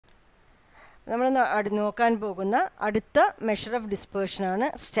നമ്മൾ നോക്കാൻ പോകുന്ന അടുത്ത measure of ഡിസ്പേർഷനാണ്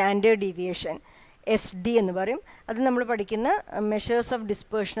standard deviation. SD എന്ന് പറയും. അത് നമ്മൾ പഠിക്കുന്ന മെഷേഴ്സ് ഓഫ്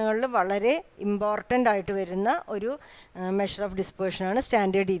ഡിസ്പേർഷനുകളിൽ വളരെ ഇമ്പോർട്ടൻ്റ് ആയിട്ട് വരുന്ന ഒരു മെഷർ ഓഫ് ഡിസ്പേർഷനാണ്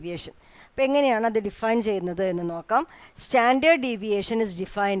സ്റ്റാൻഡേർഡ് ഡീവിയേഷൻ. അപ്പോൾ എങ്ങനെയാണ് അത് ഡിഫൈൻ ചെയ്യുന്നത് എന്ന് നോക്കാം. Standard deviation is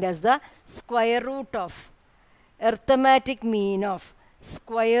defined as the square root of arithmetic mean of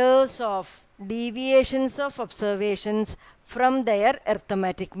squares of deviations of observations from their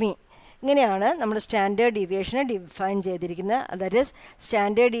arithmetic mean. ഇങ്ങനെയാണ് നമ്മൾ സ്റ്റാൻഡേർഡ് ഡീവിയേഷനെ ഡിഫൈൻ ചെയ്തിരിക്കുന്നത്. ദാറ്റ് ഈസ്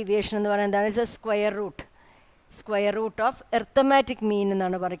സ്റ്റാൻഡേർഡ് ഡീവിയേഷൻ എന്ന് പറയുന്നത് എന്താണ്? It's A square root of arithmetic മീൻ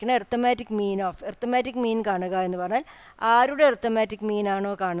എന്നാണ് പറയുന്നത്. Arithmetic മീൻ കാണുക എന്ന് പറഞ്ഞാൽ ആരുടെ എർത്തമാറ്റിക് മീൻ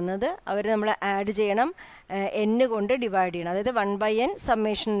ആണോ കാണുന്നത് അവർ നമ്മൾ ആഡ് ചെയ്യണം, n കൊണ്ട് ഡിവൈഡ് ചെയ്യണം. അതായത് 1/n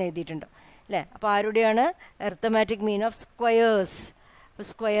സമ്മേഷൻ എന്ന് എഴുതിയിട്ടുണ്ട് അല്ലേ. അപ്പോൾ ആരുടെയാണ്? Arithmetic mean of squares. അപ്പോൾ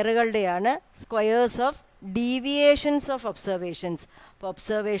സ്ക്വയറുകളുടെയാണ്. Squares of deviations of observations. അപ്പോൾ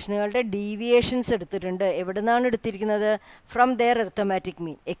ഒബ്സർവേഷനുകളുടെ ഡീവിയേഷൻസ് എടുത്തിട്ടുണ്ട്. എവിടെ നിന്നാണ് എടുത്തിരിക്കുന്നത്? From there arithmetic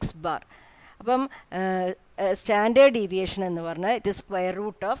mean X bar. അപ്പം സ്റ്റാൻഡേർഡ് ഡീവിയേഷൻ എന്ന് പറഞ്ഞാൽ it is square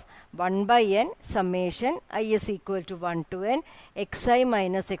root of 1/n summation i is equal to 1 to n xi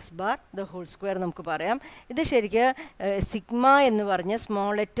minus x bar the whole square നമുക്ക് പറയാം. ഇത് ശരിക്കും സിഗ്മ എന്ന് പറഞ്ഞ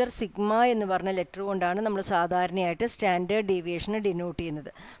സ്മോൾ ലെറ്റർ സിഗ്മ എന്ന് പറഞ്ഞ ലെറ്റർ കൊണ്ടാണ് നമ്മൾ സാധാരണയായിട്ട് സ്റ്റാൻഡേർഡ് ഡീവിയേഷനെ ഡിനോട്ട്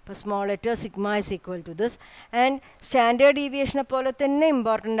ചെയ്യുന്നത്. അപ്പോൾ small letter sigma is equal to this. And standard ഡീവിയേഷനെ പോലെ തന്നെ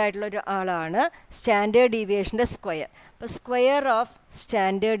ഇമ്പോർട്ടൻ്റ് ആയിട്ടുള്ള ഒരു ആളാണ് സ്റ്റാൻഡേർഡ് ഡീവിയേഷൻ്റെ സ്ക്വയർ. അപ്പോൾ square of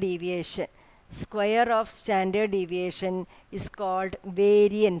standard deviation is called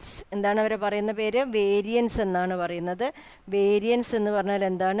variance. എന്താണ് അവർ പറയുന്ന പേര്? വേരിയൻസ് എന്നാണ് പറയുന്നത്. വേരിയൻസ് എന്ന് പറഞ്ഞാൽ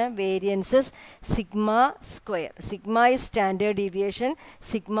എന്താണ്? Variance is sigma square. Sigma is standard deviation,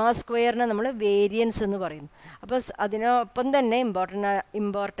 sigma സ്ക്വയറിനെ നമ്മൾ വേരിയൻസ് എന്ന് പറയുന്നു. അപ്പോൾ അതിനൊപ്പം തന്നെ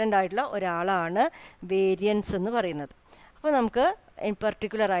ഇമ്പോർട്ടൻ്റ് ആയിട്ടുള്ള ഒരാളാണ് വേരിയൻസ് എന്ന് പറയുന്നത്. അപ്പോൾ നമുക്ക്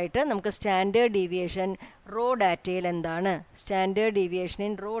പർട്ടിക്കുലറായിട്ട് നമുക്ക് സ്റ്റാൻഡേർഡ് ഡീവിയേഷൻ റോ ഡാറ്റയിൽ എന്താണ്? സ്റ്റാൻഡേർഡ് ഡീവിയേഷൻ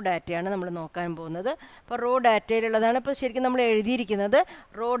ഇൻ റോ ഡാറ്റയാണ് നമ്മൾ നോക്കാൻ പോകുന്നത്. അപ്പോൾ റോ ഡാറ്റയിലുള്ളതാണ്. ഇപ്പോൾ ശരിക്കും നമ്മൾ എഴുതിയിരിക്കുന്നത്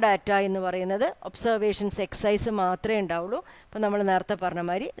റോ ഡാറ്റ എന്ന് പറയുന്നത് ഒബ്സർവേഷൻസ് എക്സൈസ് മാത്രമേ ഉണ്ടാവുള്ളൂ. അപ്പോൾ നമ്മൾ നേരത്തെ പറഞ്ഞ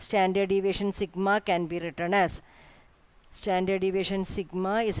മാതിരി standard deviation sigma can be written as standard deviation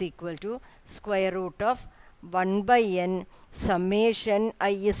sigma is equal to square root of 1/n summation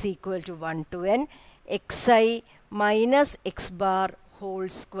i is equal to 1 to n xi minus X bar whole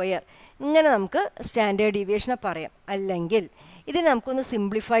square. ഇങ്ങനെ നമുക്ക് standard ഡീവിയേഷനെ പറയാം. അല്ലെങ്കിൽ ഇത് നമുക്കൊന്ന്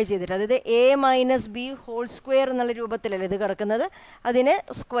simplify ചെയ്തിട്ട്, അതായത് a-b whole square എന്നുള്ള രൂപത്തിലല്ലേ ഇത് കിടക്കുന്നത്, അതിനെ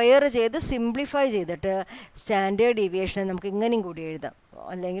സ്ക്വയർ ചെയ്ത് സിംപ്ലിഫൈ ചെയ്തിട്ട് സ്റ്റാൻഡേർഡ് ഡീവിയേഷനെ നമുക്ക് ഇങ്ങനെയും കൂടി എഴുതാം.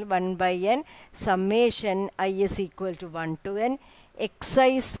 അല്ലെങ്കിൽ 1/n summation i is equal to 1 to n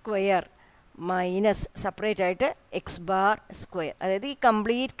xi square minus separate ആയിട്ട് എക്സ് ബാർ സ്ക്വയർ. അതായത് ഈ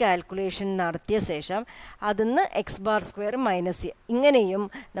കംപ്ലീറ്റ് കാൽക്കുലേഷൻ നടത്തിയ ശേഷം അതിന്ന് എക്സ് ബാർ സ്ക്വയർ മൈനസ് ചെയ്യുക. ഇങ്ങനെയും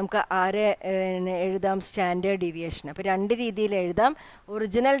നമുക്ക് എഴുതാം സ്റ്റാൻഡേർഡ് ഡീവിയേഷൻ. അപ്പോൾ രണ്ട് രീതിയിൽ എഴുതാം.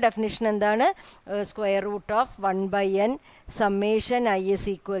 ഒറിജിനൽ ഡെഫിനിഷൻ എന്താണ്? Square root of 1/n summation i is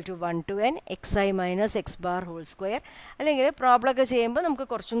equal to 1 to n xi minus x bar whole square. അല്ലെങ്കിൽ പ്രോബ്ലമൊക്കെ ചെയ്യുമ്പോൾ നമുക്ക്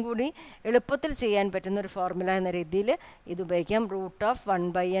കുറച്ചും കൂടി എളുപ്പത്തിൽ ചെയ്യാൻ പറ്റുന്ന ഒരു ഫോർമുല എന്ന രീതിയിൽ ഇത് ഉപയോഗിക്കാം. Root of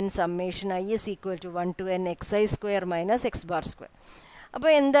 1/n summation i is equal to 1 to n xi square minus x bar square. അപ്പോൾ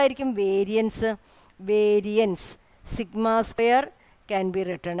എന്തായിരിക്കും variance sigma square can be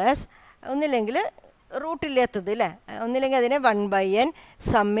written as ഒന്നില്ലെങ്കിൽ റൂട്ടില്ലാത്തത് അല്ലേ, ഒന്നില്ലെങ്കിൽ അതിനെ 1/n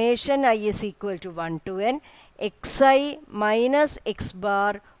summation i is equal to 1 to n xi minus X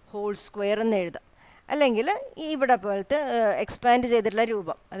bar whole square എന്ന് എഴുതാം. അല്ലെങ്കിൽ ഇവിടെ പോലത്തെ എക്സ്പാൻഡ് ചെയ്തിട്ടുള്ള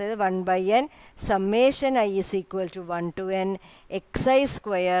രൂപം, അതായത് 1/n summation i is equal to 1 to n xi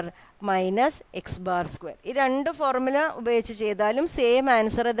square minus X bar square. ഈ രണ്ട് ഫോർമുല ഉപയോഗിച്ച് ചെയ്താലും സെയിം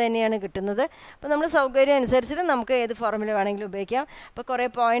ആൻസർ തന്നെയാണ് കിട്ടുന്നത്. അപ്പോൾ നമ്മൾ സൗകര്യം അനുസരിച്ചിട്ട് നമുക്ക് ഏത് ഫോർമുല വേണമെങ്കിലും ഉപയോഗിക്കാം. അപ്പോൾ കുറേ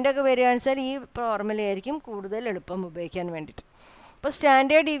പോയിൻ്റൊക്കെ വരികയാണെന്ന് വെച്ചാൽ ഈ ഫോർമുലയായിരിക്കും കൂടുതൽ എളുപ്പം ഉപയോഗിക്കാൻ വേണ്ടിയിട്ട്. അപ്പോൾ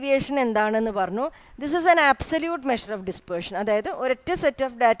സ്റ്റാൻഡേർഡ് ഡീവിയേഷൻ എന്താണെന്ന് പറഞ്ഞു. This is an absolute measure of dispersion. അതായത് ഒരൊറ്റ സെറ്റ്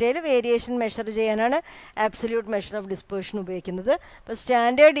ഓഫ് ഡാറ്റയിൽ വേരിയേഷൻ മെഷർ ചെയ്യാനാണ് ആബ്സല്യൂട്ട് മെഷർ ഓഫ് ഡിസ്പേർഷൻ ഉപയോഗിക്കുന്നത്. അപ്പോൾ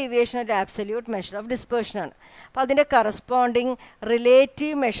സ്റ്റാൻഡേർഡ് ഡീവിയേഷൻ ഒരു ആബ്സല്യൂട്ട് മെഷർ ഓഫ് ഡിസ്പേർഷനാണ്. അപ്പോൾ അതിൻ്റെ കറസ്പോണ്ടിങ്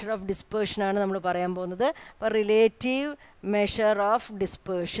റിലേറ്റീവ് മെഷർ ഓഫ് ഡിസ്പേർഷനാണ് നമ്മൾ പറയാൻ പോകുന്നത്. അപ്പോൾ റിലേറ്റീവ് മെഷർ ഓഫ്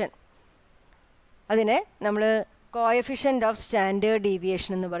ഡിസ്പേർഷൻ, അതിനെ നമ്മൾ കോഎഫിഷ്യൻ്റ് ഓഫ് സ്റ്റാൻഡേർഡ്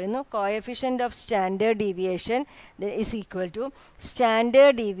ഡീവിയേഷൻ എന്ന് പറയുന്നു. Coefficient of standard deviation is equal to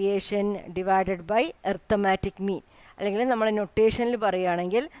standard deviation divided by arithmetic മീൻ. അല്ലെങ്കിൽ നമ്മൾ നൊട്ടേഷനിൽ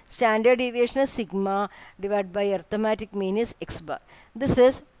പറയുകയാണെങ്കിൽ standard deviation sigma divide by arithmetic mean is X bar. This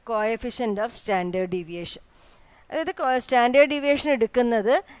is coefficient of standard deviation. അതായത് standard deviation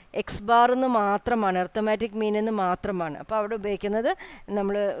എടുക്കുന്നത് X bar എന്ന് മാത്രമാണ്, arithmetic മീൻ എന്ന് മാത്രമാണ്. അപ്പോൾ അവിടെ ഉപയോഗിക്കുന്നത്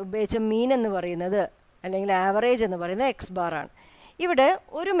നമ്മൾ ഉപയോഗിച്ച മീൻ എന്ന് പറയുന്നത് അല്ലെങ്കിൽ ആവറേജ് എന്ന് പറയുന്നത് എക്സ് ബാറാണ്. ഇവിടെ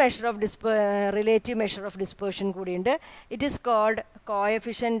ഒരു measure of relative measure of dispersion കൂടിയുണ്ട്. It is called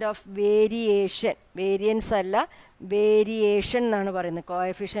coefficient of variation. Variance അല്ല, വേരിയേഷൻ എന്നാണ് പറയുന്നത്.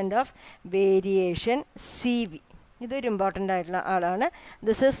 Coefficient of variation CV. ഇതൊരു ഇമ്പോർട്ടൻ്റ് ആയിട്ടുള്ള ആളാണ്.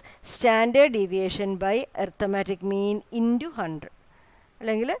 This is standard deviation by arithmetic mean into 100,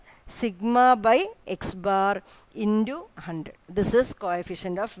 അല്ലെങ്കിൽ sigma by X bar into 100. This is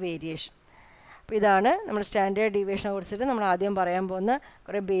coefficient of variation. അപ്പോൾ ഇതാണ് നമ്മൾ സ്റ്റാൻഡേർഡ് ഡീവിയേഷനെ കുറിച്ചിട്ട് നമ്മൾ ആദ്യം പറയാൻ പോകുന്ന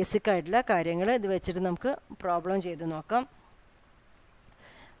കുറേ ബേസിക് ആയിട്ടുള്ള കാര്യങ്ങൾ. ഇത് വെച്ചിട്ട് നമുക്ക് പ്രോബ്ലം ചെയ്ത് നോക്കാം.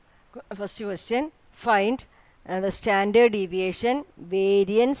 First question, find the standard deviation,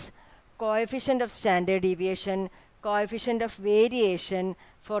 variance, coefficient of standard deviation, coefficient of variation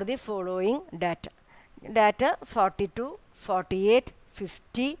for the following data. Data 42, 48,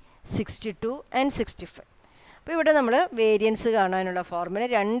 50, 62 and 65. അപ്പോൾ ഇവിടെ നമ്മൾ വേരിയൻസ് കാണാനുള്ള ഫോർമുല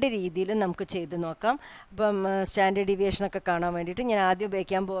രണ്ട് രീതിയിലും നമുക്ക് ചെയ്ത് നോക്കാം. അപ്പം സ്റ്റാൻഡേർഡ് ഡീവിയേഷനൊക്കെ കാണാൻ വേണ്ടിയിട്ട് ഞാൻ ആദ്യം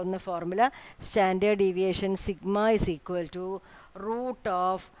ഉപയോഗിക്കാൻ പോകുന്ന formula, standard deviation sigma is equal to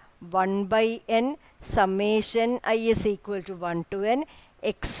 √1/n summation I is equal to 1 to n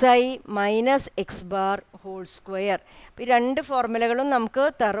xi minus X bar whole square. അപ്പോൾ ഈ രണ്ട് ഫോർമുലകളും നമുക്ക്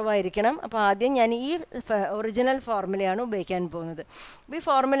തറവായിരിക്കണം. അപ്പോൾ ആദ്യം ഞാൻ ഈ ഒറിജിനൽ ഫോർമുലയാണ് ഉപയോഗിക്കാൻ പോകുന്നത്. അപ്പോൾ ഈ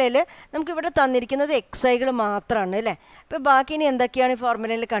ഫോർമുലയിൽ നമുക്കിവിടെ തന്നിരിക്കുന്നത് എക്സൈകൾ മാത്രമാണ് അല്ലേ. അപ്പോൾ ബാക്കി ഇനി എന്തൊക്കെയാണ് ഈ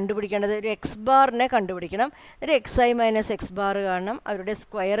ഫോർമുലയിൽ കണ്ടുപിടിക്കേണ്ടത്? ഒരു എക്സ് ബാറിനെ കണ്ടുപിടിക്കണം, ഒരു xi മൈനസ് എക്സ് ബാർ കാണണം, അവരുടെ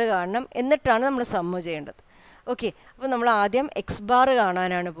സ്ക്വയർ കാണണം, എന്നിട്ടാണ് നമ്മൾ സമ്മ് ചെയ്യേണ്ടത്. ഓക്കെ, അപ്പോൾ നമ്മൾ ആദ്യം എക്സ് ബാർ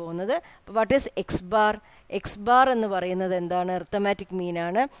കാണാനാണ് പോകുന്നത്. അപ്പോൾ what is X bar? X bar എന്ന് പറയുന്നത് എന്താണ്? അരിത്തമാറ്റിക്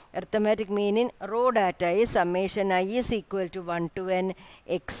മീനാണ്. Arithmetic mean raw data summation I is equal to 1 to n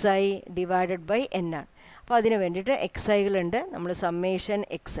xi divided by n ആണ്. അപ്പോൾ അതിന് വേണ്ടിയിട്ട് എക്സൈകളുണ്ട്. നമ്മൾ സമ്മേഷൻ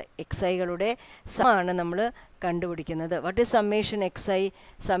എക്സൈകളുടെ സമാണ് നമ്മൾ കണ്ടുപിടിക്കുന്നത്. What is summation xi?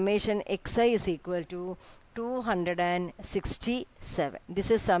 Summation xi is equal to 267.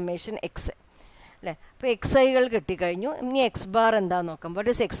 This is summation xi അല്ലേ. അപ്പോൾ എക്സൈകൾ കിട്ടിക്കഴിഞ്ഞു. ഇനി എക്സ് ബാർ എന്താണെന്ന് നോക്കാം.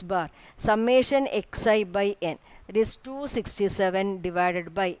 What is X bar? Summation xi by n, that is 267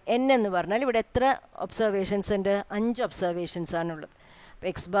 divided by n എന്ന് പറഞ്ഞാൽ ഇവിടെ എത്ര ഒബ്സർവേഷൻസ് ഉണ്ട്? 5 ഒബ്സർവേഷൻസ് ആണുള്ളത്. അപ്പോൾ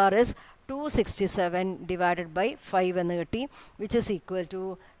X bar is 267 divided by 5 എന്ന് കിട്ടി, വിച്ച് ഇസ് ഈക്വൽ ടു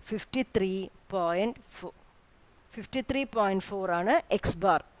 53.4. 53.4 ആണ് എക്സ്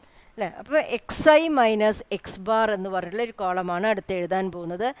ബാർ അല്ലേ. അപ്പോൾ xi മൈനസ് എക്സ് ബാർ എന്ന് പറഞ്ഞിട്ടുള്ള ഒരു കോളമാണ് അടുത്ത് എഴുതാൻ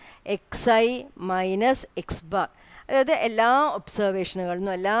പോകുന്നത്. xi മൈനസ് എക്സ് ബാർ, അതായത് എല്ലാ ഒബ്സർവേഷനുകളിൽ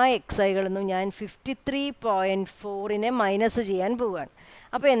നിന്നും എല്ലാ എക്സൈകളിൽ നിന്നും ഞാൻ 53.4നെ മൈനസ് ചെയ്യാൻ പോവുകയാണ്.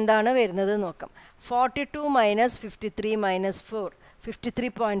 അപ്പോൾ എന്താണ് വരുന്നത് നോക്കാം. 42 minus 53 minus 4,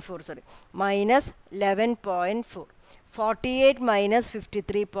 53.4 sorry, minus 11.4. 48 minus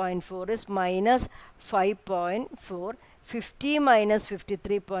 53.4 is minus 5.4. 50 minus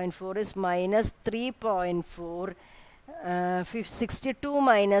 53.4 is minus 3.4. 62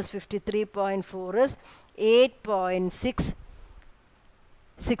 minus 53.4 is 8.6.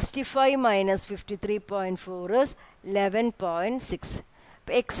 65 minus 53.4 is 11.6.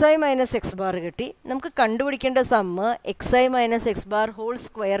 xi minus X bar കിട്ടി. നമുക്ക് കണ്ടുപിടിക്കേണ്ട sum xi minus X bar whole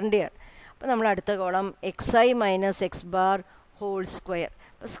സ്ക്വയറിൻ്റെയാണ്. അപ്പോൾ നമ്മൾ അടുത്ത column xi minus X bar whole square.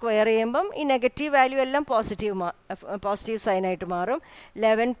 അപ്പോൾ square ചെയ്യുമ്പം ഈ negative value എല്ലാം positive സൈനായിട്ട് മാറും.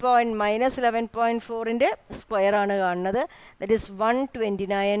 മൈനസ് 11.4ൻ്റെ സ്ക്വയറാണ് കാണുന്നത്. That is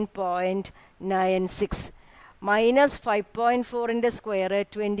 129.96. Minus 5.4ൻ്റെ square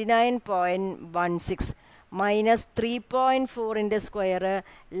 29.16. Minus 3.4ൻ്റെ square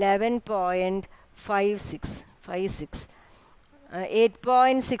 11.56.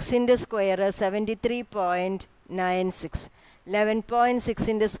 8.6ൻ്റെ square 73.96.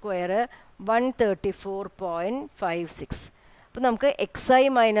 11.6ൻ്റെ square 134.56. അപ്പോൾ നമുക്ക് xi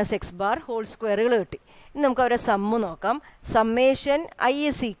minus X bar whole സ്ക്വയറുകൾ കിട്ടി. ഇനി നമുക്ക് അവരെ സമ്മ് നോക്കാം. Summation I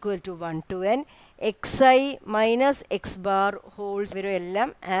is equal to 1 to n xi minus X bar whole എല്ലാം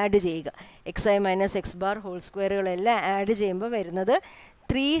ആഡ് ചെയ്യുക. xi minus X bar whole സ്ക്വയറുകളെല്ലാം add ചെയ്യുമ്പോൾ വരുന്നത്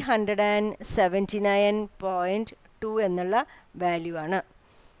 379.2 എന്നുള്ള വാല്യൂ ആണ്.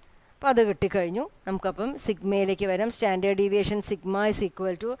 അപ്പോൾ അത് കിട്ടിക്കഴിഞ്ഞു. നമുക്കപ്പം സിഗ്മയിലേക്ക് വരാം. Standard deviation sigma is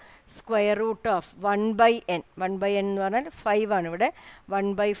equal to square root of 1/n. 1/n എന്ന് പറഞ്ഞാൽ 5 ആണ് ഇവിടെ.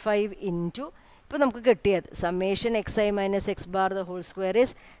 1/5 ഇൻറ്റു ഇപ്പോൾ നമുക്ക് കിട്ടിയത് summation xi minus X bar the whole square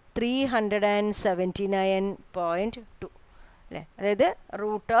is 379.2 അല്ലേ. അതായത്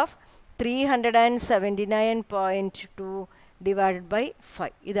റൂട്ട് ഓഫ് 379.2 ഡിവൈഡഡ് ബൈ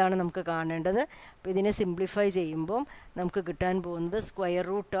 5. ഇതാണ് നമുക്ക് കാണേണ്ടത്. അപ്പോൾ ഇതിനെ സിംപ്ലിഫൈ ചെയ്യുമ്പോൾ നമുക്ക് കിട്ടാൻ പോകുന്നത് സ്ക്വയർ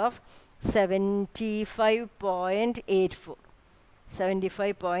റൂട്ട് ഓഫ് 75.84.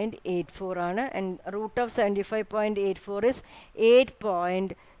 75.84 ആണ്. ആൻഡ് റൂട്ട് ഓഫ് 75.84 ഇസ്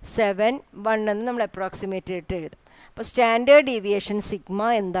 8.71 എന്ന് നമ്മൾ അപ്രോക്സിമേറ്റ് ആയിട്ട് എഴുതും. അപ്പോൾ അപ്പോൾ സ്റ്റാൻഡേർഡ് ഡീവിയേഷൻ സിഗ്മ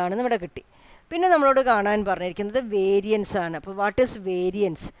എന്താണെന്ന് ഇവിടെ കിട്ടി. പിന്നെ നമ്മളോട് കാണാൻ പറഞ്ഞിരിക്കുന്നത് വേരിയൻസ് ആണ്. അപ്പോൾ what is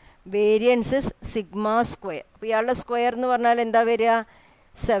variance? Variance is sigma square. അപ്പോൾ ഇയാളുടെ സ്ക്വയർ എന്ന് പറഞ്ഞാൽ എന്താ വരിക?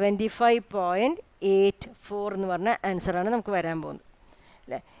 75.84 എന്ന് പറഞ്ഞ ആൻസറാണ് നമുക്ക് വരാൻ പോകുന്നത്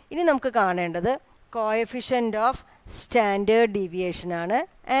അല്ലേ. ഇനി നമുക്ക് കാണേണ്ടത് കോഎഫിഷ്യൻ്റ് ഓഫ് സ്റ്റാൻഡേർഡ് ഡീവിയേഷൻ ആണ്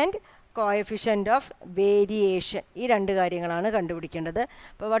ആൻഡ് കോഎഫിഷ്യൻ്റ് ഓഫ് വേരിയേഷൻ. ഈ രണ്ട് കാര്യങ്ങളാണ് കണ്ടുപിടിക്കേണ്ടത്.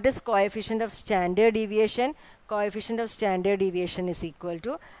 അപ്പോൾ what is coefficient of standard deviation? Coefficient of standard deviation is equal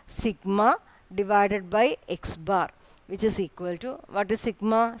to sigma divided by x bar, which is equal to, what is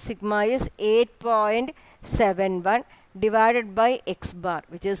sigma? Sigma is 8.71 divided by x bar,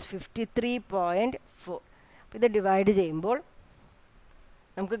 which is 53.4. ഇത് divide ചെയ്യുമ്പോൾ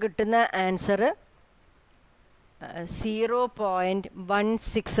നമുക്ക് കിട്ടുന്ന answer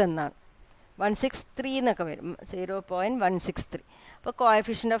 0.16 എന്നാണ്. 163 എന്നൊക്കെ വരും, 0.163. അപ്പോൾ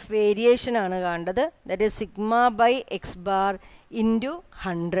coefficient of variation ആണ് കാണേണ്ടത്. That is sigma by X bar into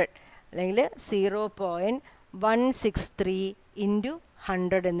 100 അല്ലെങ്കിൽ 0.163 ഇൻറ്റു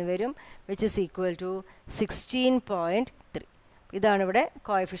 100 എന്ന് വരും, വിച്ച് ഇസ് ഈക്വൽ ടു 16.3. ഇതാണ് ഇവിടെ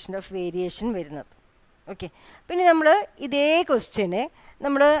കോഎഫിഷ്യൻ്റ് ഓഫ് വേരിയേഷൻ വരുന്നത്. ഓക്കെ. പിന്നെ നമ്മൾ ഇതേ ക്വസ്റ്റ്യന്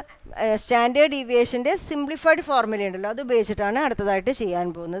നമ്മൾ സ്റ്റാൻഡേർഡ് ഡീവിയേഷൻ്റെ സിംപ്ലിഫൈഡ് ഫോർമുല ഉണ്ടല്ലോ, അത് ഉപയോഗിച്ചിട്ടാണ് അടുത്തതായിട്ട് ചെയ്യാൻ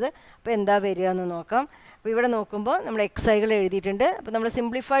പോകുന്നത്. അപ്പോൾ എന്താ വരിക എന്ന് നോക്കാം. അപ്പോൾ ഇവിടെ നോക്കുമ്പോൾ നമ്മൾ എക്സൈകൾ എഴുതിയിട്ടുണ്ട്. അപ്പോൾ നമ്മൾ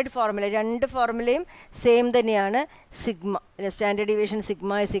സിംപ്ലിഫൈഡ് ഫോർമുല, രണ്ട് ഫോർമുലയും സെയിം തന്നെയാണ്. Sigma standard deviation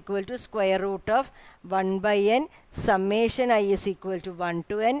sigma is equal to square root of 1/n summation I is equal to 1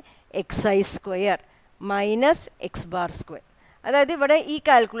 to n xi square minus X bar square. അതായത് ഇവിടെ ഈ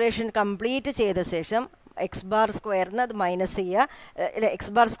കാൽക്കുലേഷൻ കംപ്ലീറ്റ് ചെയ്ത ശേഷം എക്സ് ബാർ സ്ക്വയറിന് അത് minus ചെയ്യുക,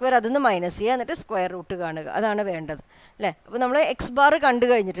 എക്സ് ബാർ സ്ക്വയർ അതിൽ നിന്ന് മൈനസ് ചെയ്യുക, എന്നിട്ട് സ്ക്വയർ റൂട്ട് കാണുക. അതാണ് വേണ്ടത് അല്ലേ. അപ്പോൾ നമ്മൾ എക്സ് ബാർ കണ്ടു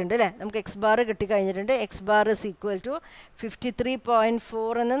കഴിഞ്ഞിട്ടുണ്ട് അല്ലേ, നമുക്ക് X bar കിട്ടിക്കഴിഞ്ഞിട്ടുണ്ട്. X bar is equal to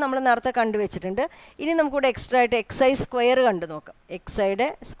 53.4 എന്ന് നമ്മൾ നേരത്തെ കണ്ടുവച്ചിട്ടുണ്ട്. ഇനി നമുക്കിവിടെ എക്സ്ട്രാ ആയിട്ട് എക്സ് ഐ സ്ക്വയർ കണ്ടു നോക്കാം. എക്സ് ഐയുടെ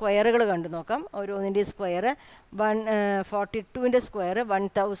സ്ക്വയറുകൾ കണ്ടു നോക്കാം. ഓരോന്നിൻ്റെ സ്ക്വയർ 42ൻ്റെ സ്ക്വയർ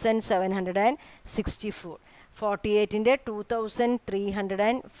 1764, 48ൻ്റെ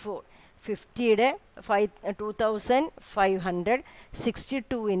 2304, 50യുടെ 2500,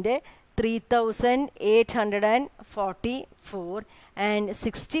 62ൻ്റെ 3844 ആൻഡ്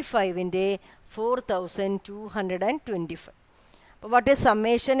 65ൻ്റെ 4225. അപ്പോൾ what is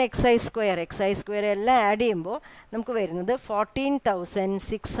summation X I square? X I square എല്ലാം ആഡ് ചെയ്യുമ്പോൾ നമുക്ക് വരുന്നത്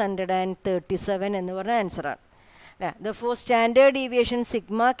 14,637 എന്ന് പറഞ്ഞ ആൻസറാണ്. Therefore, standard deviation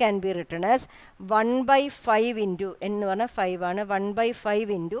sigma can be written as 1/5 into എന്ന് പറഞ്ഞാൽ 5 ആണ്, 1/5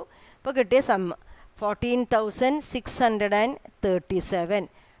 into ഇപ്പോൾ കിട്ടിയ some 14,637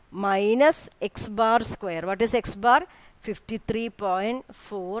 minus X bar square. What is X bar?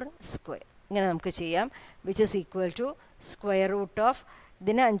 53.4 square. ഇങ്ങനെ നമുക്ക് ചെയ്യാം, which is equal to square root of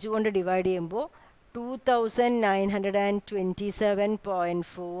ഇതിനെ 5 കൊണ്ട് ഡിവൈഡ് ചെയ്യുമ്പോൾ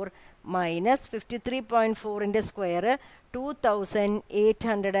 2927.4 മൈനസ് 53.4ൻ്റെ സ്ക്വയർ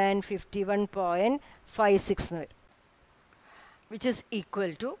 2851.56 എന്ന് വരും, വിച്ച് ഈസ്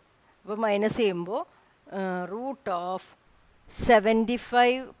ഈക്വൽ ടു, അപ്പോൾ മൈനസ് ചെയ്യുമ്പോൾ റൂട്ട് ഓഫ്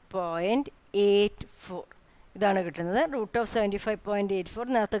 75.84 ഇതാണ് കിട്ടുന്നത്. റൂട്ട് ഓഫ് 75.84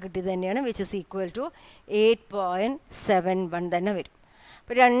 നേരത്തെ കിട്ടിയത് തന്നെയാണ്, വിച്ച് ഈസ് ഈക്വൽ ടു 8.71 തന്നെ വരും.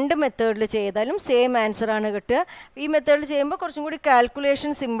 അപ്പോൾ രണ്ട് മെത്തേഡിൽ ചെയ്താലും സെയിം ആൻസറാണ് കിട്ടുക. ഈ മെത്തേഡിൽ ചെയ്യുമ്പോൾ കുറച്ചും കൂടി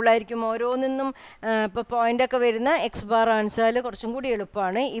കാൽക്കുലേഷൻ സിമ്പിളായിരിക്കും. ഓരോന്നിന്നും ഇപ്പോൾ പോയിൻ്റൊക്കെ വരുന്ന എക്സ് ബാർ ആൻസറിൽ കുറച്ചും കൂടി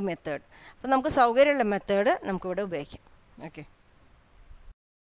എളുപ്പമാണ് ഈ മെത്തേഡ്. അപ്പോൾ നമുക്ക് സൗകര്യമുള്ള മെത്തേഡ് നമുക്കിവിടെ ഉപയോഗിക്കാം. ഓക്കെ.